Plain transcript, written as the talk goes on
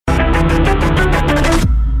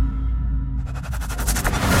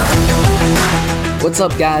What's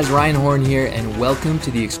up, guys? Ryan Horn here, and welcome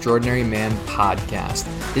to the Extraordinary Man Podcast.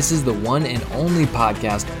 This is the one and only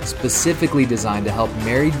podcast specifically designed to help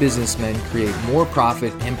married businessmen create more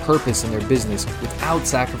profit and purpose in their business without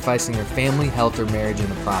sacrificing their family, health, or marriage in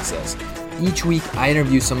the process. Each week, I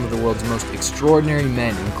interview some of the world's most extraordinary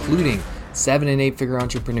men, including 7- and 8-figure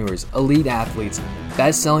entrepreneurs, elite athletes,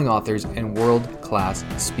 best-selling authors, and world-class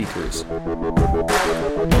speakers.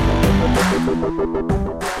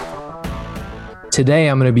 Today,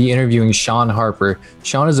 I'm going to be interviewing Shaun Harper.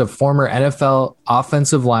 Shaun is a former NFL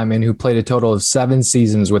offensive lineman who played a total of 7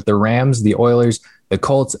 seasons with the Rams, the Oilers, the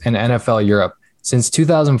Colts, and NFL Europe. Since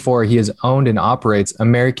 2004, he has owned and operates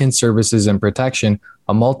American Services and Protection,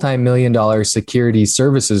 a multi-million-dollar security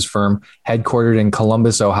services firm headquartered in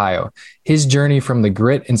Columbus, Ohio. His journey from the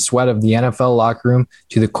grit and sweat of the NFL locker room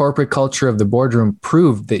to the corporate culture of the boardroom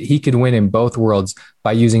proved that he could win in both worlds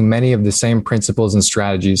by using many of the same principles and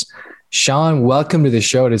strategies. Shaun, welcome to the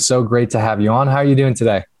show. It is so great to have you on. How are you doing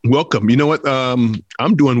today? Welcome. You know what?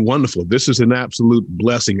 I'm doing wonderful. This is an absolute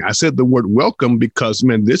blessing. I said the word welcome because,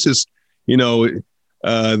 man, this is,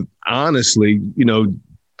 honestly,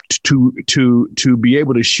 to be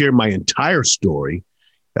able to share my entire story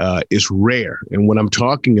is rare. And what I'm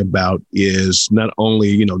talking about is not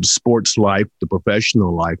only, the sports life, the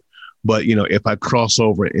professional life, but, if I cross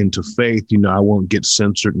over into faith, I won't get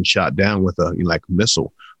censored and shot down with a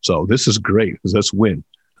missile. So this is great. Let's win.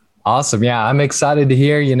 Awesome. Yeah, I'm excited to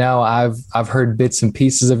hear. I've heard bits and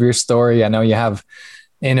pieces of your story. I know you have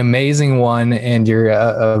an amazing one, and you're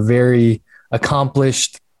a very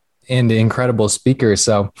accomplished and incredible speaker.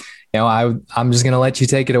 So, I'm just going to let you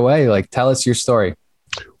take it away. Tell us your story.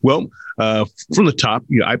 Well, from the top,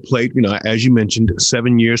 I played, as you mentioned,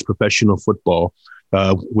 7 years professional football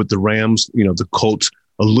with the Rams, the Colts,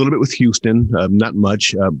 a little bit with Houston, not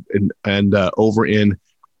much, and over in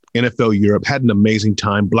NFL Europe. Had an amazing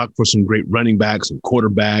time, blocked for some great running backs and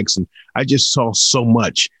quarterbacks. And I just saw so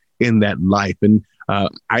much in that life. And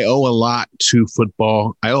I owe a lot to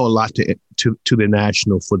football. I owe a lot to the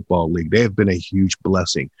National Football League. They have been a huge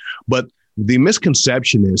blessing. But the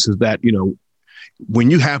misconception is that,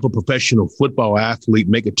 when you have a professional football athlete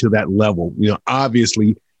make it to that level,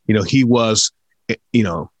 obviously, he was,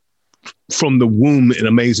 from the womb, an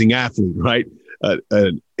amazing athlete, right?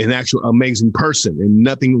 An actual amazing person, and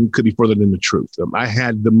nothing could be further than the truth. I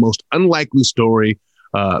had the most unlikely story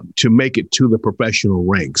to make it to the professional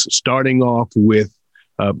ranks, starting off with,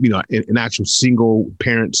 an actual single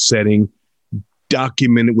parent setting,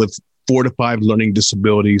 documented with 4 to 5 learning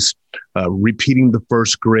disabilities, repeating the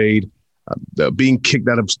first grade, being kicked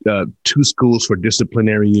out of 2 schools for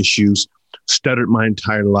disciplinary issues, stuttered my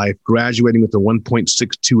entire life, graduating with a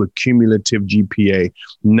 1.62 cumulative GPA,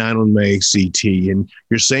 9 on my ACT. And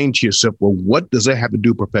you're saying to yourself, well, what does that have to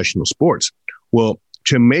do with professional sports? Well,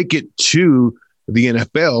 to make it to the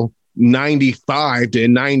NFL, 95 to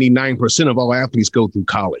 99% of all athletes go through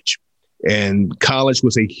college. And college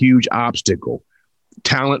was a huge obstacle.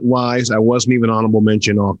 Talent-wise, I wasn't even honorable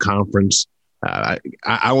mention all conference.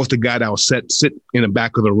 I was the guy that was sit in the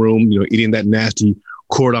back of the room, eating that nasty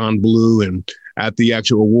cordon bleu, and at the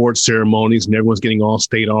actual award ceremonies, and everyone's getting all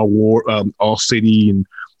state, all city, and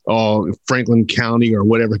all Franklin County or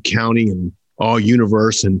whatever county, and all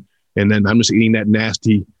universe, and then I'm just eating that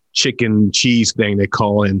nasty chicken cheese thing they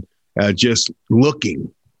call, and just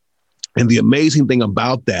looking. And the amazing thing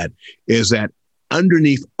about that is that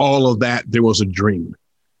underneath all of that, there was a dream,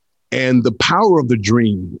 and the power of the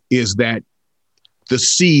dream is that the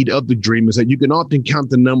seed of the dream is that you can often count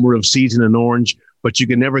the number of seeds in an orange, but you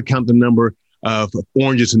can never count the number of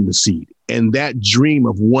oranges in the seed. And that dream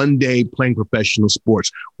of one day playing professional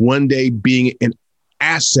sports, one day being an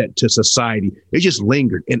asset to society, it just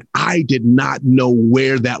lingered. And I did not know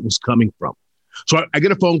where that was coming from. So I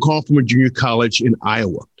get a phone call from a junior college in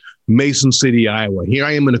Iowa, Mason City, Iowa. Here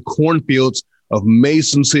I am in the cornfields of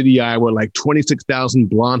Mason City, Iowa, 26,000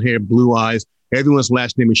 blonde hair, blue eyes. Everyone's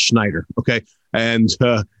last name is Schneider. Okay. And,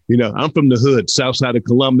 I'm from the hood, south side of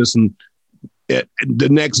Columbus, and the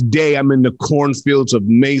next day, I'm in the cornfields of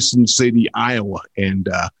Mason City, Iowa. And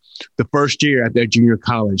the first year at that junior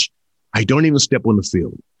college, I don't even step on the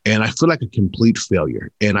field. And I feel like a complete failure.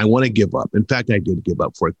 And I want to give up. In fact, I did give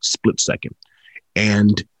up for a split second.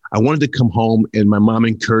 And I wanted to come home, and my mom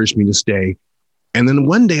encouraged me to stay. And then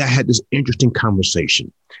one day I had this interesting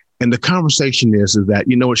conversation. And the conversation is that,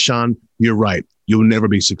 you know what, Shaun, you're right. You'll never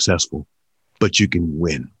be successful, but you can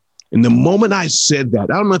win. And the moment I said that,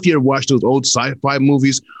 I don't know if you ever watched those old sci-fi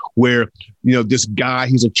movies where, this guy,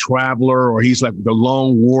 he's a traveler, or he's like the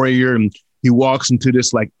lone warrior, and he walks into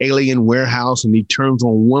this alien warehouse, and he turns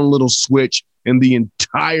on one little switch, and the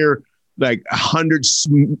entire like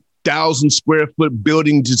 100,000 square foot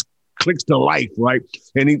building just clicks to life, right?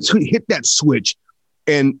 And he hit that switch,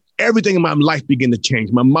 and everything in my life began to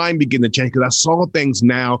change. My mind began to change because I saw things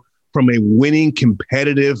now from a winning,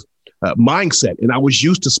 competitive mindset, and I was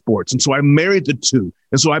used to sports. And so I married the two.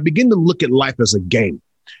 And so I began to look at life as a game.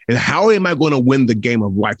 And how am I going to win the game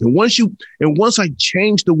of life? And once I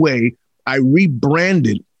changed the way I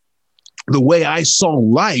rebranded the way I saw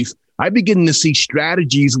life, I began to see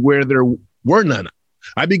strategies where there were none.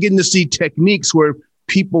 I began to see techniques where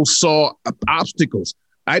people saw obstacles.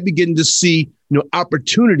 I began to see,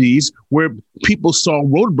 opportunities where people saw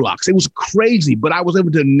roadblocks. It was crazy, but I was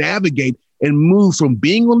able to navigate and move from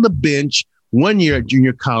being on the bench 1 year at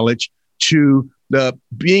junior college to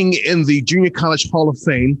being in the Junior College Hall of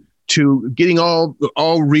Fame, to getting all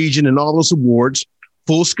region and all those awards,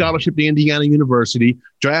 full scholarship to Indiana University,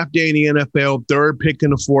 draft day in the NFL, third pick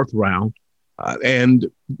in the fourth round, and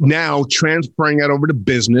now transferring that over to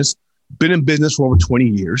business. Been in business for over 20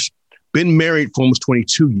 years, been married for almost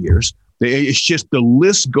 22 years. It's just the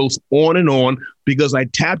list goes on because I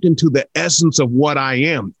tapped into the essence of what I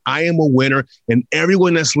am. I am a winner, and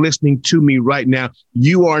everyone that's listening to me right now,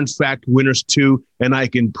 you are in fact winners too, and I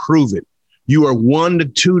can prove it. You are 1 to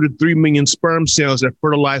 2 to 3 million sperm cells that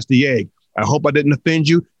fertilize the egg. I hope I didn't offend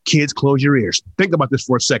you. Kids, close your ears. Think about this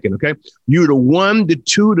for a second, okay? You're the 1 to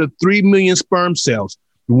 2 to 3 million sperm cells.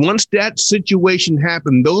 Once that situation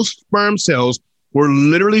happened, those sperm cells were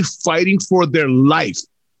literally fighting for their life,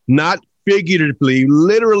 not figuratively,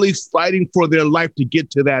 literally fighting for their life to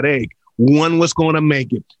get to that egg. One was going to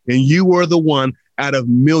make it, and you were the one out of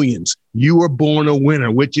millions. You were born a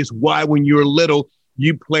winner, which is why when you were little,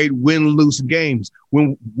 you played win-lose games.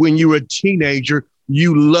 When you were a teenager,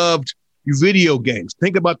 you loved video games.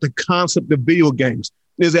 Think about the concept of video games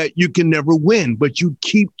is that you can never win, but you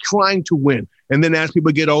keep trying to win. And then as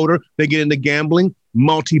people get older, they get into gambling.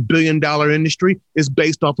 Multi-billion-dollar industry is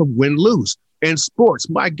based off of win-lose. And sports,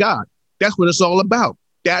 my God, that's what it's all about.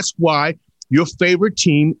 That's why your favorite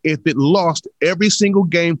team, if it lost every single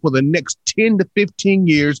game for the next 10 to 15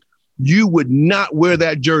 years, you would not wear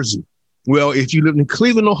that jersey. Well, if you live in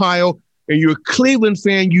Cleveland, Ohio, and you're a Cleveland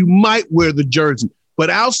fan, you might wear the jersey.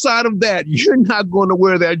 But outside of that, you're not going to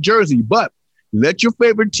wear that jersey. But let your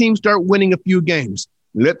favorite team start winning a few games.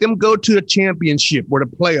 Let them go to the championship or the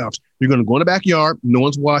playoffs. You're going to go in the backyard. No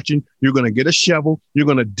one's watching. You're going to get a shovel. You're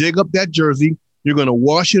going to dig up that jersey. You're going to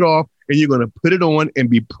wash it off, and you're going to put it on and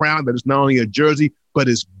be proud that it's not only a jersey, but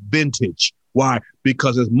it's vintage. Why?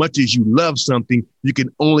 Because as much as you love something, you can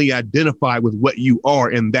only identify with what you are,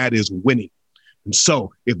 and that is winning. And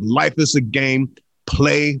so if life is a game,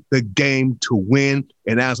 play the game to win.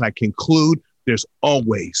 And as I conclude, there's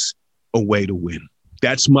always a way to win.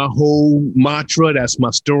 That's my whole mantra. That's my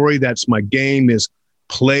story. That's my game, is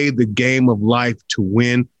play the game of life to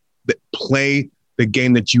win. Play the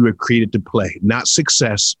game that you were created to play, not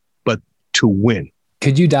success, but to win.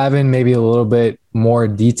 Could you dive in maybe a little bit more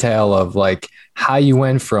detail of like how you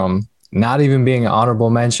went from not even being an honorable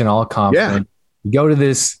mention, all confident, you go to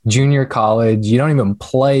this junior college, you don't even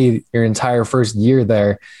play your entire first year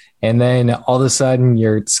there, and then all of a sudden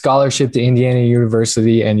you're scholarship to Indiana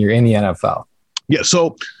University and you're in the NFL? Yeah.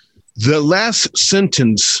 So the last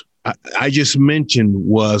sentence I just mentioned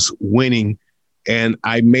was winning, and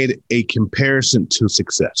I made a comparison to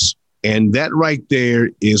success. And that right there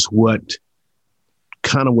is what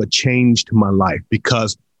changed my life,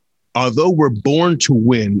 because although we're born to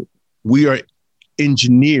win, we are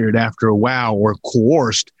engineered after a while or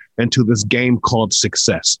coerced into this game called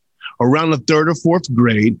success. Around the third or fourth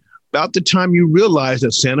grade, about the time you realize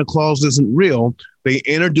that Santa Claus isn't real, they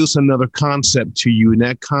introduce another concept to you, and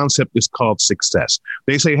that concept is called success.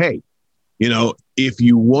 They say, hey, if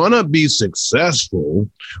you want to be successful,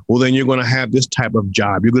 well, then you're going to have this type of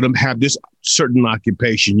job. You're going to have this certain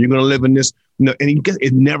occupation. You're going to live in this, and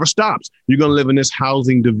it never stops. You're going to live in this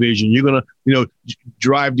housing division. You're going to,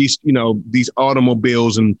 drive these, these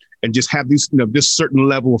automobiles and just have these, this certain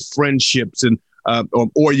level of friendships, and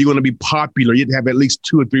or you're going to be popular. You'd have at least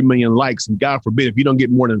 2 or 3 million likes. And God forbid, if you don't get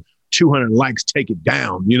more than 200 likes, take it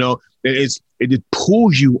down. It just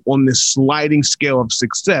pulls you on this sliding scale of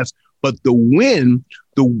success. But the win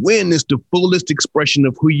is the fullest expression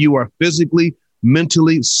of who you are physically,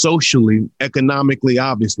 mentally, socially, economically,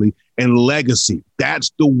 obviously, and legacy.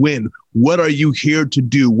 That's the win. What are you here to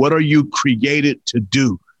do? What are you created to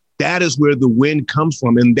do? That is where the win comes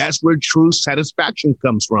from. And that's where true satisfaction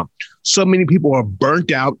comes from. So many people are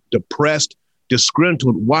burnt out, depressed,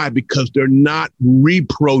 disgruntled. Why? Because they're not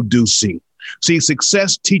reproducing. See,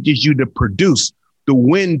 success teaches you to produce. The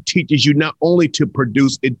win teaches you not only to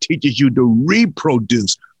produce, it teaches you to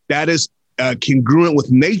reproduce. That is congruent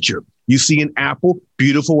with nature. You see an apple,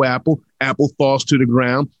 beautiful apple falls to the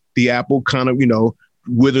ground. The apple kind of,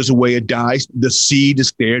 withers away, it dies. The seed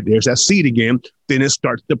is there. There's that seed again. Then it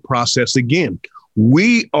starts the process again.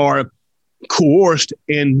 We are coerced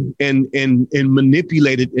and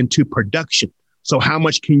manipulated into production. So how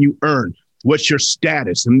much can you earn? What's your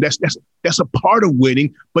status? And that's a part of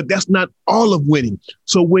winning, but that's not all of winning.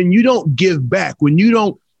 So when you don't give back, when you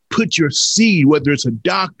don't put your seed, whether it's a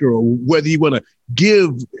doctor or whether you want to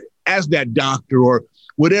give as that doctor or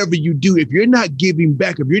whatever you do, if you're not giving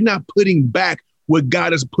back, if you're not putting back what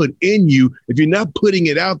God has put in you, if you're not putting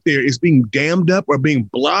it out there, it's being dammed up or being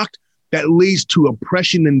blocked. That leads to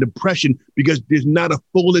oppression and depression because there's not a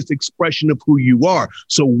fullest expression of who you are.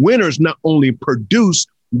 So winners not only produce,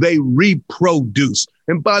 they reproduce.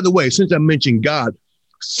 And by the way, since I mentioned God,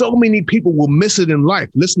 so many people will miss it in life.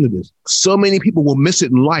 Listen to this. So many people will miss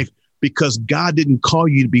it in life because God didn't call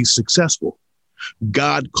you to be successful.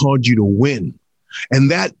 God called you to win.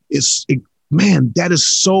 And that is, man, that is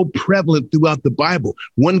so prevalent throughout the Bible.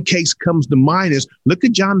 One case comes to mind is look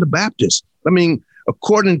at John the Baptist. I mean,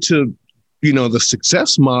 according to, the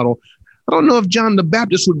success model, I don't know if John the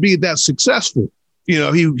Baptist would be that successful. He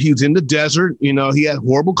was in the desert. He had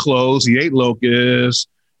horrible clothes. He ate locusts.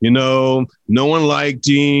 No one liked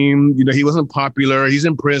him. He wasn't popular. He's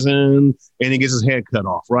in prison and he gets his head cut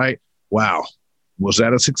off. Right. Wow. Was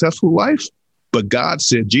that a successful life? But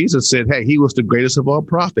Jesus said, hey, he was the greatest of all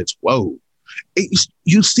prophets. Whoa.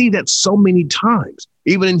 You see that so many times,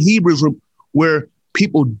 even in Hebrews, where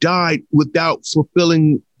people died without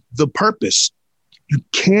fulfilling the purpose. You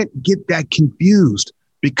can't get that confused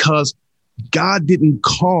because God didn't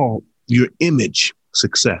call your image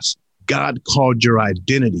success. God called your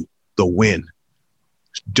identity the win.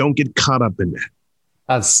 Don't get caught up in that.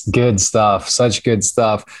 That's good stuff. Such good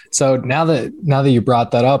stuff. So now that you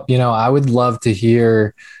brought that up, I would love to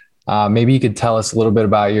hear, maybe you could tell us a little bit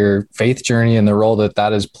about your faith journey and the role that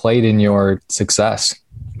has played in your success.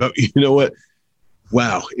 You know what?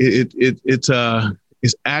 Wow.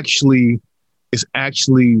 It's actually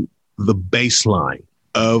the baseline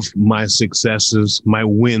of my successes, my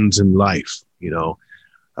wins in life.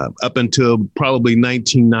 Up until probably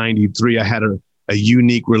 1993, I had a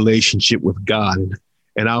unique relationship with God.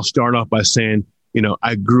 And I'll start off by saying,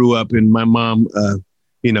 I grew up and my mom,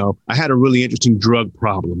 I had a really interesting drug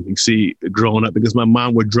problem, you see, growing up, because my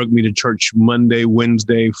mom would drug me to church Monday,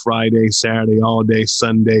 Wednesday, Friday, Saturday, all day,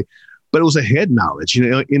 Sunday. But it was a head knowledge,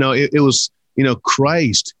 it was,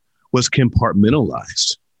 Christ was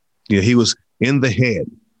compartmentalized. He was in the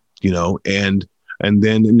head, and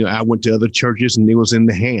then I went to other churches and it was in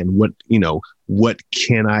the hand. What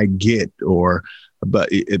can I get? But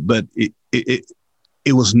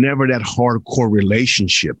it was never that hardcore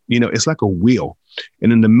relationship. It's like a wheel,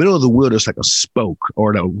 and in the middle of the wheel there's like a spoke,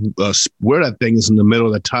 or where that thing is in the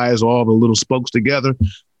middle that ties all the little spokes together.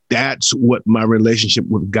 That's what my relationship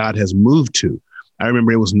with God has moved to. I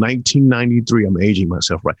remember it was 1993. I'm aging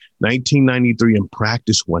myself, right? 1993 in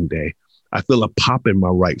practice one day, I feel a pop in my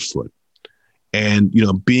right foot. And,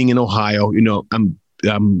 being in Ohio, I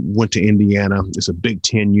went to Indiana. It's a Big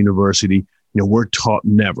Ten university. We're taught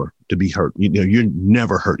never to be hurt. You're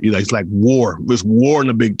never hurt. It's like war. There's war in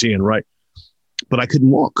the Big Ten, right? But I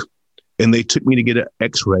couldn't walk. And they took me to get an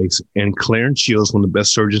x-rays. And Clarence Shields, one of the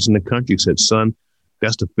best surgeons in the country, said, son,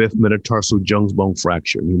 that's the 5th metatarsal Jones bone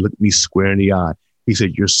fracture. And he looked me square in the eye. He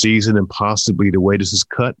said, your season and possibly the way this is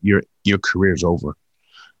cut, your career's over.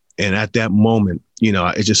 And at that moment,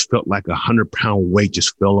 it just felt like 100-pound weight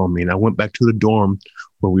just fell on me. And I went back to the dorm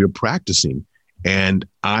where we were practicing and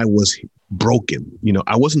I was broken.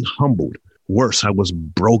 I wasn't humbled. Worse, I was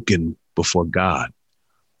broken before God.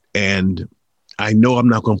 And I know I'm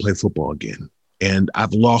not going to play football again. And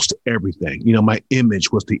I've lost everything. My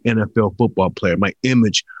image was the NFL football player. My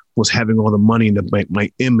image was having all the money in the bank.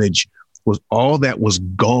 My image was all that was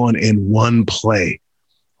gone in one play.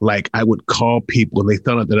 Like I would call people and they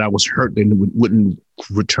found out that I was hurt. They wouldn't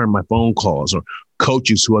return my phone calls, or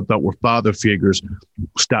coaches who I thought were father figures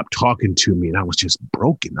stopped talking to me. And I was just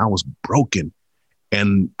broken. I was broken.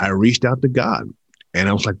 And I reached out to God and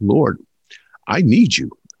I was like, Lord, I need you.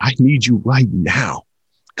 I need you right now.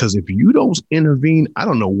 Because if you don't intervene, I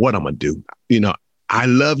don't know what I'm going to do. I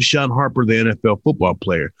love Sean Harper, the NFL football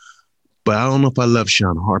player, but I don't know if I love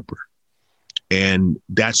Sean Harper. And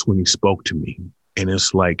that's when he spoke to me. And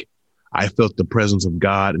it's like, I felt the presence of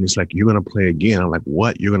God, and it's like, you're going to play again. I'm like,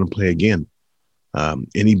 what? You're going to play again. And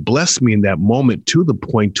he blessed me in that moment to the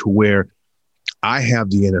point to where I have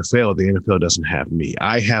the NFL doesn't have me.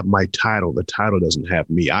 I have my title. The title doesn't have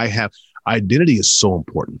me. Identity is so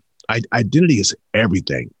important. Identity is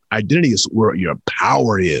everything. Identity is where your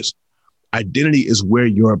power is. Identity is where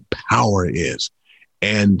your power is.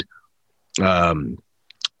 And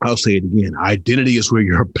I'll say it again. Identity is where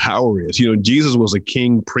your power is. You know, Jesus was a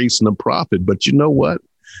king, priest, and a prophet, but you know what?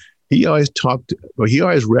 He always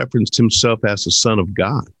referenced himself as the Son of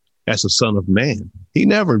God, as the Son of Man. He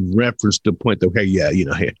never referenced the point that, hey, yeah, you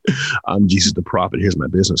know, hey, I'm Jesus the prophet. Here's my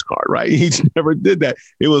business card, right? He never did that.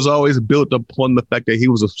 It was always built upon the fact that he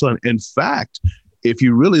was a son. In fact, if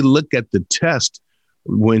you really look at the test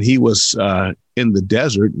when he was in the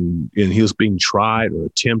desert and he was being tried or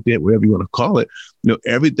tempted, whatever you want to call it, you know,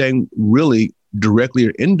 everything really directly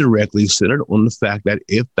or indirectly centered on the fact that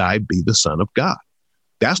if I be the Son of God.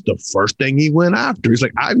 That's the first thing he went after. He's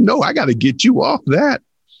like, I know I got to get you off that.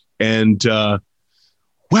 And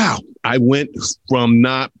wow, I went from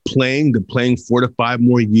not playing to playing 4 to 5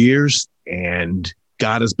 more years. And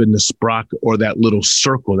God has been the sprocket, or that little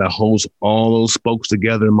circle that holds all those spokes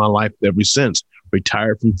together in my life ever since.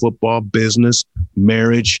 Retired from football, business,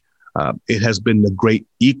 marriage. It has been the great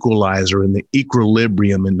equalizer and the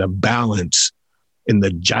equilibrium and the balance and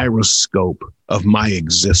the gyroscope of my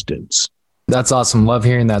existence. That's awesome. Love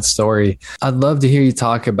hearing that story. I'd love to hear you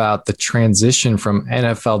talk about the transition from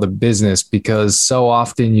NFL to business, because so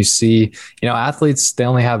often you see, you know, athletes, they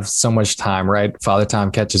only have so much time, right? Father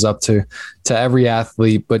time catches up to every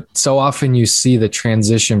athlete, but so often you see the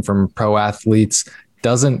transition from pro athletes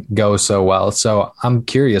doesn't go so well. So I'm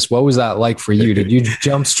curious, what was that like for you? Did you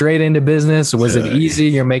jump straight into business? Was it easy?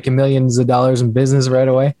 You're making millions of dollars in business right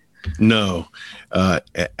away? No.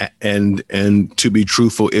 And to be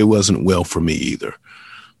truthful, it wasn't well for me either.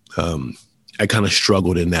 I kind of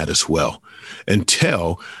struggled in that as well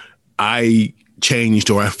until I changed,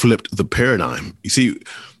 or I flipped the paradigm. You see,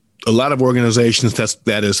 a lot of organizations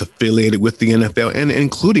that is affiliated with the NFL and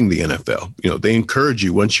including the NFL, you know, they encourage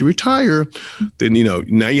you once you retire, then, you know,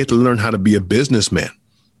 now you have to learn how to be a businessman.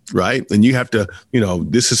 Right. And you have to, you know,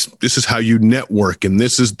 this is how you network, and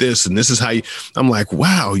this is how you, I'm like,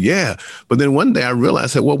 wow. Yeah. But then one day I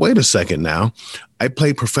realized that, well, wait a second now. I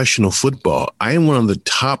play professional football. I am one of the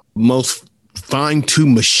top, most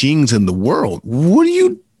fine-tuned machines in the world. What are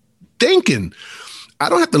you thinking? I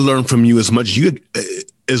don't have to learn from you as much as you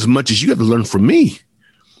have to learn from me.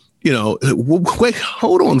 You know, wait,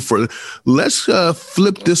 hold on let's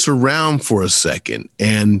flip this around for a second.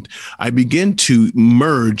 And I begin to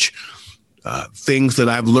merge things that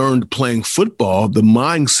I've learned playing football, the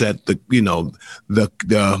mindset, the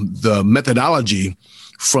methodology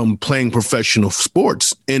from playing professional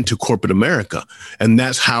sports into corporate America. And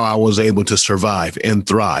that's how I was able to survive and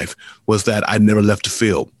thrive, was that I never left the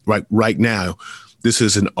field. Right now, this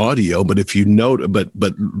is an audio, but if you note, but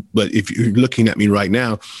if you're looking at me right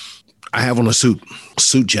now, I have on a suit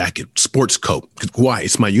jacket, sports coat. Why?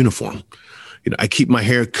 It's my uniform. You know, I keep my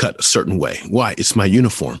hair cut a certain way. Why? It's my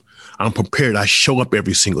uniform. I'm prepared. I show up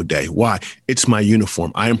every single day. Why? It's my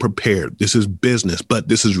uniform. I am prepared. This is business, but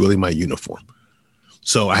this is really my uniform.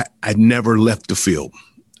 So I never left the field.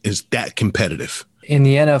 It's that competitive. In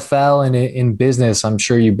the NFL and in business, I'm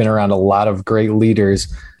sure you've been around a lot of great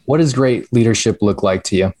leaders. What does great leadership look like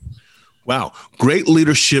to you? Wow. Great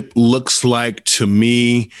leadership looks like, to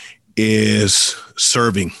me, is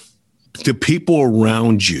serving the people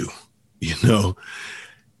around you. You know,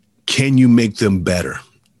 can you make them better?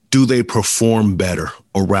 Do they perform better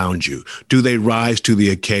around you? Do they rise to the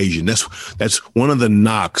occasion? That's one of the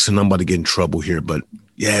knocks, and I'm about to get in trouble here, but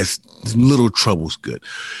yes, little trouble's good.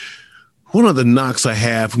 One of the knocks I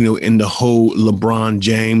have, you know, in the whole LeBron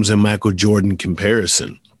James and Michael Jordan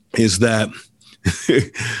comparison is that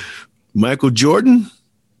Michael Jordan,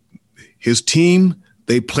 his team,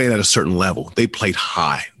 they played at a certain level. They played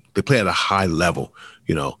high. They played at a high level,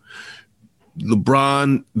 you know.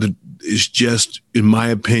 LeBron is just, in my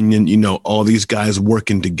opinion, you know, all these guys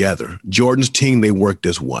working together. Jordan's team, they worked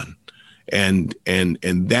as one. And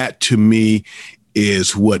that, to me,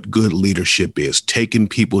 is what good leadership is, taking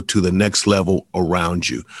people to the next level around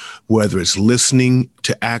you, whether it's listening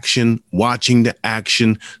to action, watching to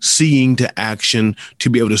action, seeing to action, to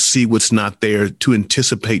be able to see what's not there, to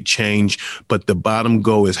anticipate change. But the bottom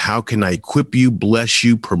goal is, how can I equip you, bless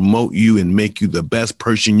you, promote you, and make you the best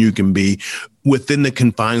person you can be within the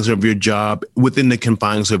confines of your job, within the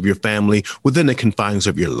confines of your family, within the confines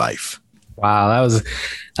of your life. Wow,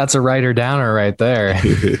 that's a writer downer right there.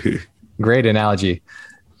 Great analogy.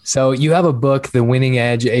 So you have a book, The Winning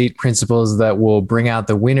Edge, 8 Principles That Will Bring Out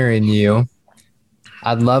the Winner in You.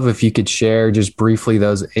 I'd love if you could share just briefly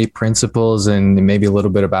those 8 principles and maybe a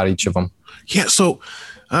little bit about each of them. Yeah. So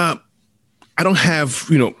I don't have,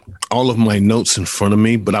 you know, all of my notes in front of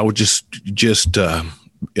me, but I would just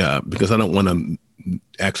because I don't want to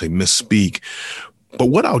actually misspeak. But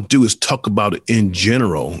what I'll do is talk about it in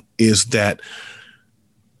general is that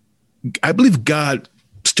I believe God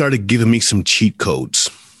started giving me some cheat codes,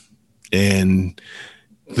 and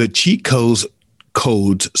the cheat codes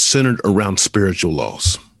centered around spiritual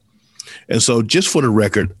laws. And so just for the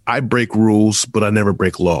record, I break rules, but I never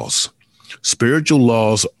break laws. Spiritual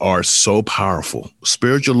laws are so powerful.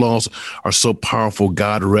 Spiritual laws are so powerful.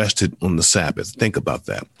 God rested on the Sabbath. Think about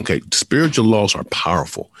that. Okay. Spiritual laws are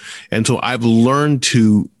powerful. And so I've learned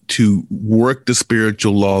to work the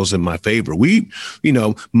spiritual laws in my favor.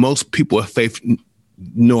 Most people of faith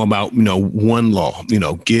know about, one law,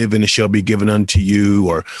 give and it shall be given unto you,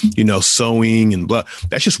 or, sowing and blah.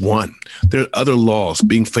 That's just one. There are other laws,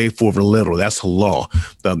 being faithful over little. That's a law.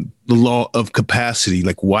 The law of capacity.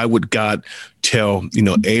 Like, why would God tell,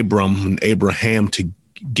 Abram and Abraham to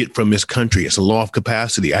get from his country? It's a law of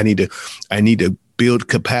capacity. I need to build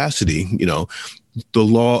capacity, the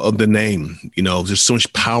law of the name, there's so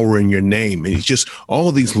much power in your name. And it's just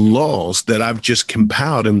all these laws that I've just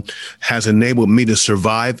compiled and has enabled me to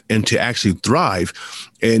survive and to actually thrive.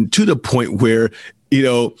 And to the point where,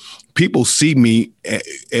 people see me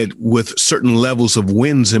with certain levels of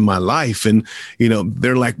wins in my life. And,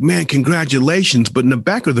 they're like, man, congratulations. But in the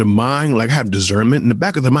back of their mind, like I have discernment in the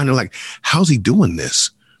back of their mind, they're like, how's he doing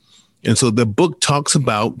this? And so the book talks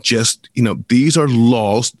about just, these are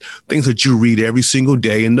laws, things that you read every single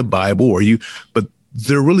day in the Bible, but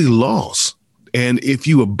they're really laws. And if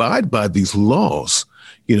you abide by these laws,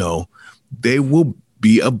 they will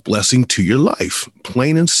be a blessing to your life,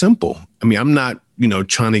 plain and simple. I mean, I'm not,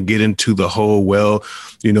 trying to get into the whole,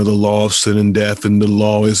 the law of sin and death and the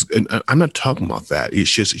law is, and I'm not talking about that.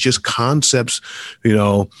 It's just concepts,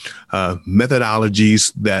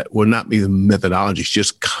 methodologies that were not even methodologies,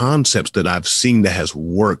 just concepts that I've seen that has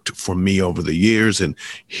worked for me over the years. And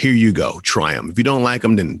here you go, try them. If you don't like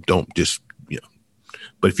them, then don't just,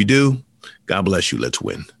 but if you do, God bless you. Let's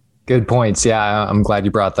win. Good points. Yeah, I'm glad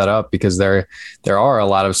you brought that up because there are a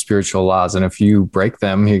lot of spiritual laws, and if you break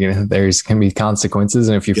them, there's going to be consequences,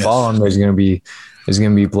 and if you follow them, there's going to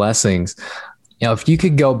be blessings. If you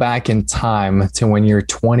could go back in time to when you're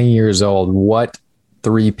 20 years old, what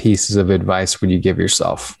 3 pieces of advice would you give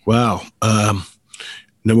yourself? Wow.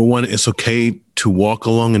 Number 1, it's okay to walk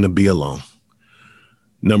along and to be alone.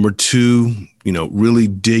 Number 2, really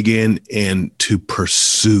dig in and to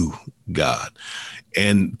pursue God.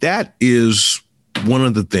 And that is one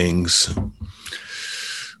of the things,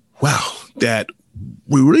 that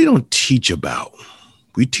we really don't teach about.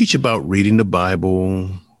 We teach about reading the Bible.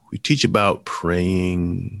 We teach about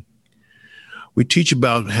praying. We teach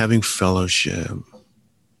about having fellowship.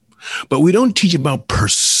 But we don't teach about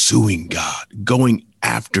pursuing God, going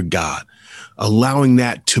after God, allowing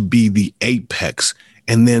that to be the apex.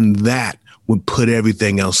 And then that would put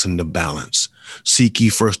everything else into balance. Seek ye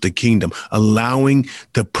first the kingdom, allowing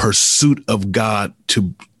the pursuit of God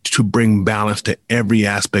to bring balance to every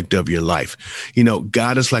aspect of your life.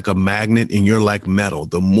 God is like a magnet and you're like metal.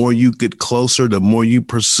 The more you get closer, the more you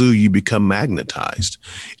pursue, you become magnetized.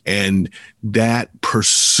 And that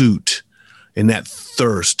pursuit and that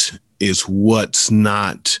thirst is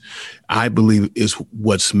I believe is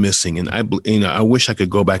what's missing. And I wish I could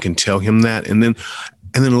go back and tell him that. And then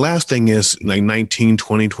the last thing is like 19,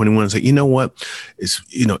 20, 21. It's like, you know what? It's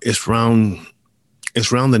around the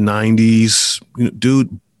 90s.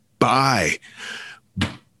 Dude, buy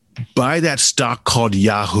that stock called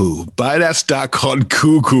Yahoo. Buy that stock called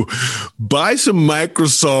Google. Buy some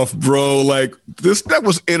Microsoft, bro. Like that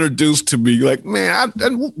was introduced to me. Like, man,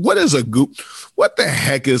 what is a Google? What the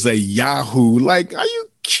heck is a Yahoo? Like, are you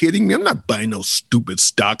kidding me? I'm not buying no stupid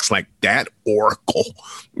stocks like that. Oracle.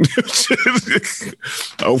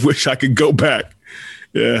 I wish I could go back.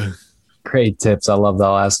 Yeah. Great tips. I love that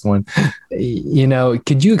last one.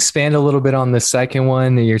 Could you expand a little bit on the second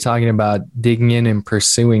one? You're talking about digging in and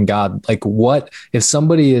pursuing God. Like, what if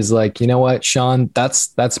somebody is like, you know what, Sean,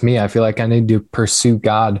 that's me. I feel like I need to pursue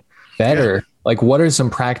God better. Yeah. Like, what are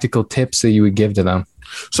some practical tips that you would give to them?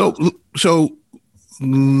 So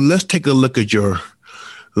let's take a look at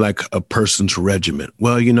like a person's regimen.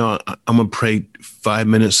 Well, I'm going to pray 5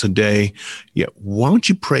 minutes a day. Yeah. Why don't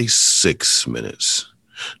you pray 6 minutes?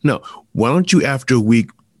 No. Why don't you, after a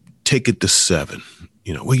week, take it to 7?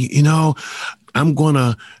 I'm going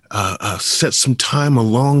to set some time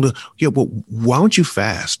along well, why don't you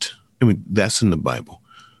fast? I mean, that's in the Bible.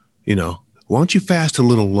 Why don't you fast a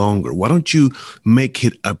little longer? Why don't you make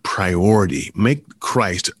it a priority? Make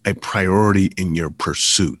Christ a priority in your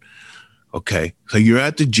pursuit. Okay. So you're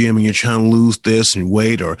at the gym and you're trying to lose this and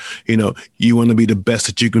weight, or, you want to be the best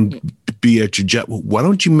that you can be at your job. Why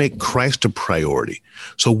don't you make Christ a priority?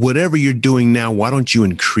 So whatever you're doing now, why don't you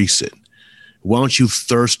increase it? Why don't you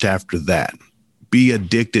thirst after that? Be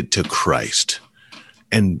addicted to Christ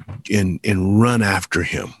and run after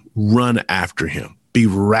him. Run after him. Be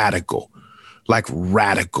radical, like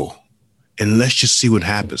radical. And let's just see what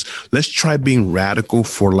happens. Let's try being radical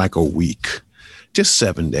for like a week, just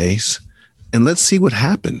 7 days. And let's see what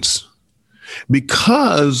happens.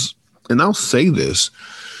 Because, and I'll say this,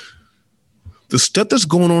 the stuff that's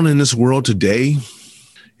going on in this world today,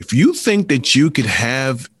 if you think that you could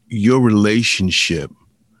have your relationship,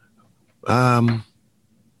 I'll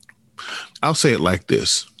say it like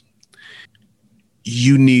this.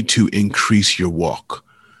 You need to increase your walk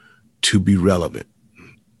to be relevant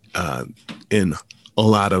in a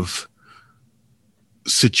lot of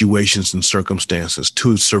situations and circumstances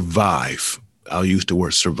to survive. I'll use the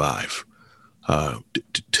word survive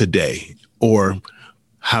today. Or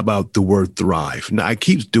how about the word thrive? Now I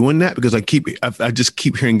keep doing that because I just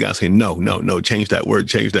keep hearing God saying, no, change that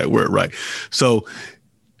word, right? So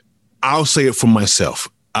I'll say it for myself.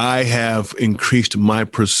 I have increased my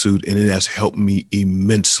pursuit and it has helped me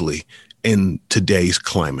immensely in today's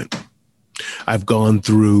climate. I've gone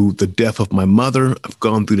through the death of my mother. I've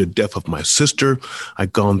gone through the death of my sister.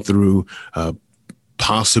 I've gone through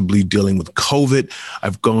possibly dealing with COVID.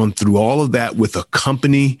 I've gone through all of that with a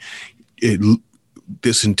company.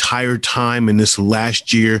 This entire time in this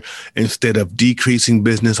last year, instead of decreasing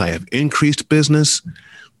business, I have increased business,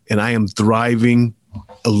 and I am thriving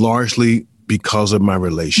largely because of my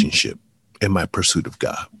relationship and my pursuit of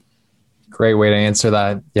God. Great way to answer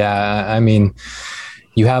that. Yeah, I mean,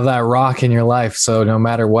 you have that rock in your life, so no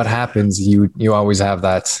matter what happens, you always have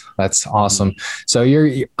that. That's awesome. So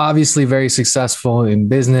you're obviously very successful in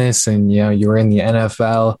business, and you were in the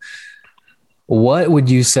NFL. What would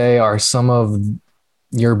you say are some of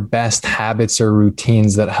your best habits or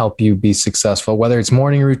routines that help you be successful, whether it's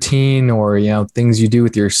morning routine or, things you do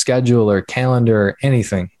with your schedule or calendar or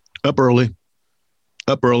anything? Up early.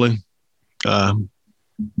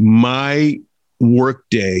 My work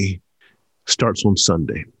day starts on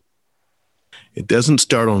Sunday. It doesn't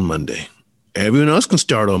start on Monday. Everyone else can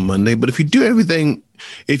start on Monday, but if you do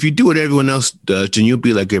what everyone else does, then you'll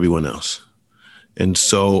be like everyone else. And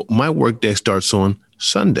so my work day starts on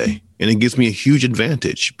Sunday. And it gives me a huge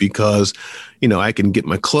advantage because, I can get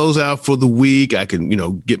my clothes out for the week. I can,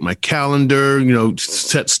 get my calendar,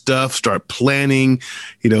 set stuff, start planning,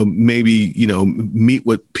 maybe, meet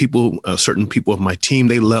with people, certain people of my team.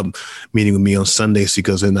 They love meeting with me on Sundays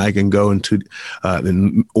because then I can go into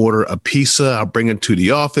and order a pizza. I'll bring it to the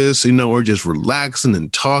office. We're just relaxing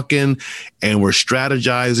and talking and we're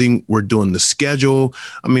strategizing. We're doing the schedule.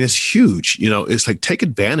 I mean, it's huge. It's like, take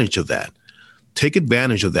advantage of that. Take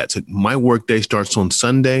advantage of that. So my work day starts on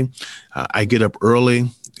Sunday. I get up early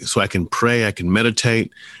so I can pray, I can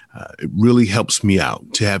meditate. It really helps me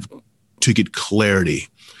out to get clarity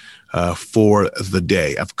for the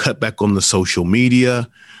day. I've cut back on the social media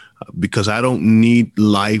because I don't need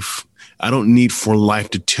for life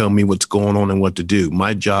to tell me what's going on and what to do.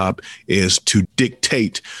 My job is to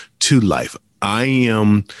dictate to life. I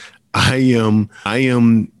am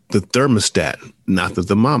the thermostat, not the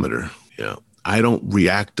thermometer. I don't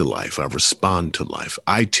react to life. I respond to life.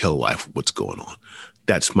 I tell life what's going on.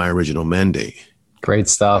 That's my original mandate. Great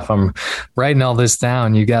stuff. I'm writing all this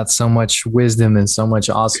down. You got so much wisdom and so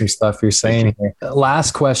much awesome stuff you're saying here.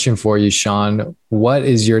 Last question for you, Sean. What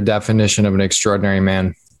is your definition of an extraordinary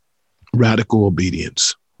man? Radical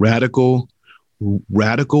obedience. Radical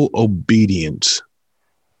obedience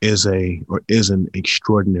is an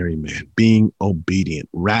extraordinary man. Being obedient,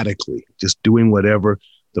 radically, just doing whatever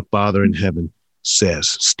the Father in heaven says,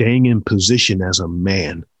 staying in position as a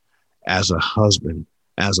man, as a husband,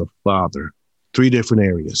 as a father, 3 different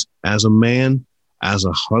areas, as a man, as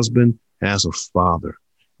a husband, as a father,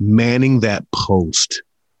 manning that post.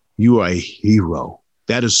 You are a hero.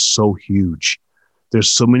 That is so huge.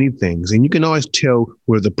 There's so many things, and you can always tell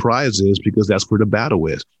where the prize is because that's where the battle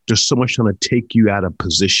is. There's so much trying to take you out of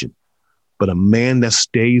position, but a man that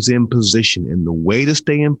stays in position, and the way to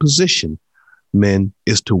stay in position, men,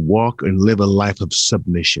 is to walk and live a life of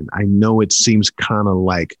submission. I know it seems kind of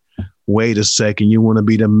like, wait a second, you want to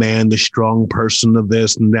be the man, the strong person of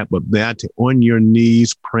this and that, but that on your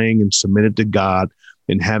knees, praying and submitted to God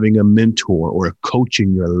and having a mentor or a coach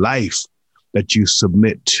in your life that you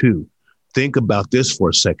submit to. Think about this for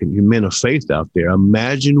a second. You men of faith out there.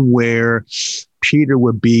 Imagine where Peter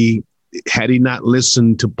would be had he not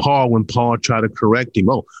listened to Paul when Paul tried to correct him.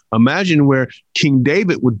 Oh, imagine where King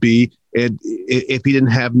David would be if he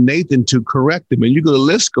didn't have Nathan to correct him. And the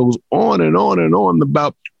list goes on and on and on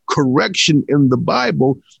about correction in the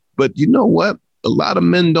Bible. But you know what? A lot of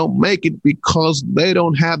men don't make it because they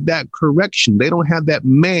don't have that correction. They don't have that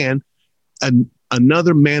man,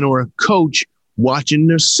 another man or a coach watching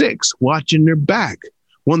their six, watching their back.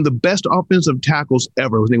 One of the best offensive tackles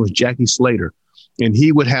ever, his name was Jackie Slater. And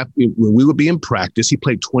he would have, when we would be in practice, he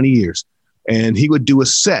played 20 years, and he would do a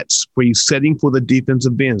sets where he's setting for the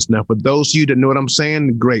defensive ends. Now, for those of you that know what I'm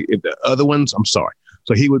saying, great. If the other ones, I'm sorry.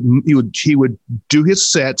 So he would do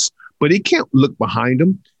his sets, but he can't look behind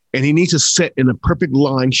him, and he needs to set in a perfect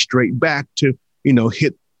line straight back to,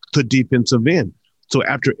 hit the defensive end. So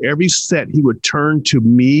after every set, he would turn to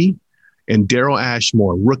me and Daryl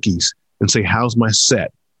Ashmore, rookies, and say, "How's my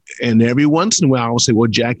set?" And every once in a while, I would say, "Well,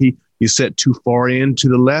 Jackie, you set too far in to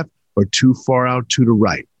the left or too far out to the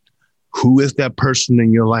right." Who is that person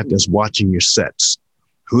in your life that's watching your sets?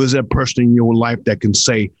 Who is that person in your life that can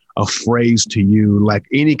say a phrase to you, like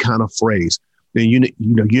any kind of phrase? Then you're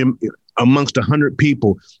amongst 100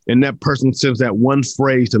 people, and that person says that one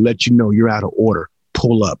phrase to let you know you're out of order.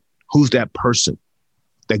 Pull up. Who's that person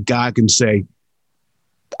that God can say,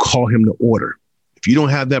 call him to order? If you don't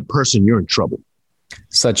have that person, you're in trouble.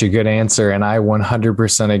 Such a good answer. And I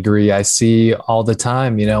 100% agree. I see all the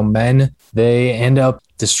time, men, they end up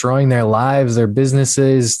destroying their lives, their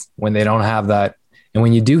businesses when they don't have that. And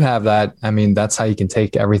when you do have that, that's how you can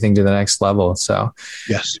take everything to the next level. So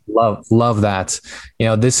yes, love that.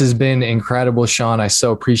 This has been incredible, Sean. I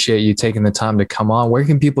so appreciate you taking the time to come on. Where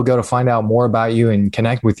can people go to find out more about you and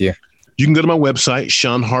connect with you? You can go to my website,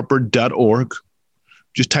 SeanHarper.org.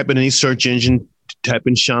 Just type in any search engine, type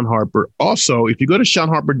in Sean Harper. Also, if you go to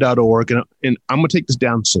SeanHarper.org, and I'm going to take this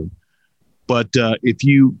down soon, but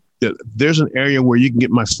there's an area where you can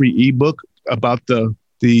get my free ebook about the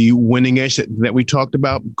winning edge that we talked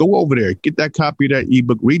about. Go over there, get that copy of that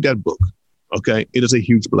ebook, read that book. Okay. It is a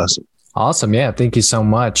huge blessing. Awesome. Yeah. Thank you so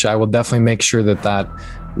much. I will definitely make sure that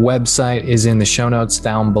website is in the show notes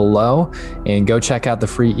down below, and go check out the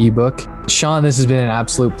free ebook. Sean, this has been an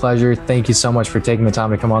absolute pleasure. Thank you so much for taking the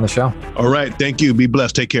time to come on the show. All right. Thank you. Be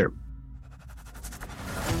blessed. Take care.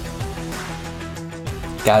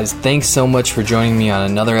 Guys, thanks so much for joining me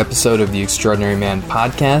on another episode of the Extraordinary Man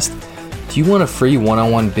podcast. Do you want a free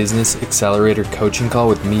one-on-one business accelerator coaching call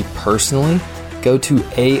with me personally? Go to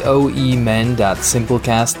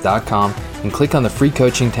aoemen.simplecast.com and click on the free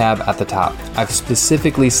coaching tab at the top. I've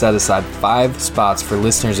specifically set aside 5 spots for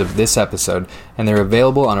listeners of this episode, and they're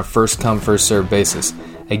available on a first-come, first-served basis.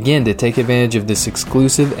 Again, to take advantage of this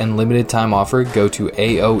exclusive and limited time offer, go to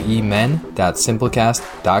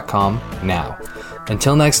aoemen.simplecast.com now.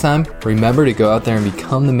 Until next time, remember to go out there and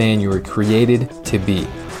become the man you were created to be.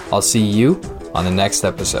 I'll see you on the next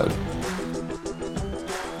episode.